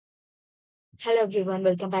Hello everyone,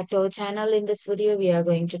 welcome back to our channel. In this video, we are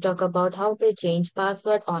going to talk about how to change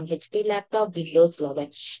password on HP laptop Windows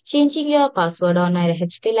 11. Changing your password on a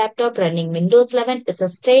HP laptop running Windows 11 is a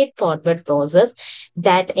straightforward process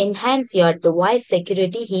that enhances your device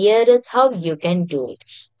security. Here is how you can do it.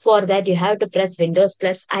 For that, you have to press Windows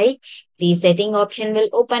plus I. The setting option will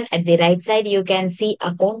open at the right side. You can see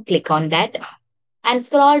account. Click on that and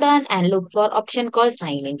scroll down and look for option called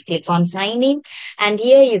sign in. Click on sign in and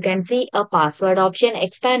here you can see a password option.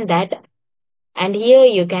 Expand that and here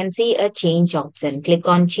you can see a change option. Click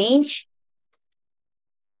on change.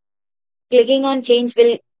 Clicking on change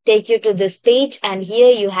will take you to this page and here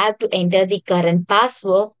you have to enter the current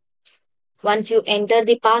password. Once you enter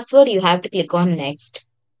the password, you have to click on next.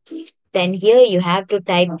 Then here you have to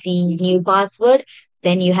type the new password.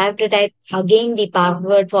 Then you have to type again the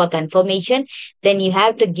password for confirmation. Then you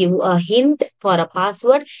have to give a hint for a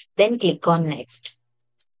password. Then click on next.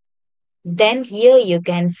 Then here you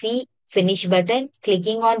can see finish button.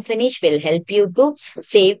 Clicking on finish will help you to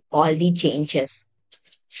save all the changes.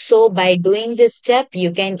 So by doing this step,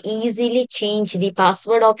 you can easily change the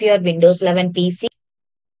password of your Windows 11 PC.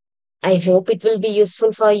 I hope it will be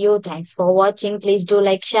useful for you. Thanks for watching. Please do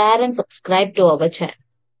like, share and subscribe to our channel.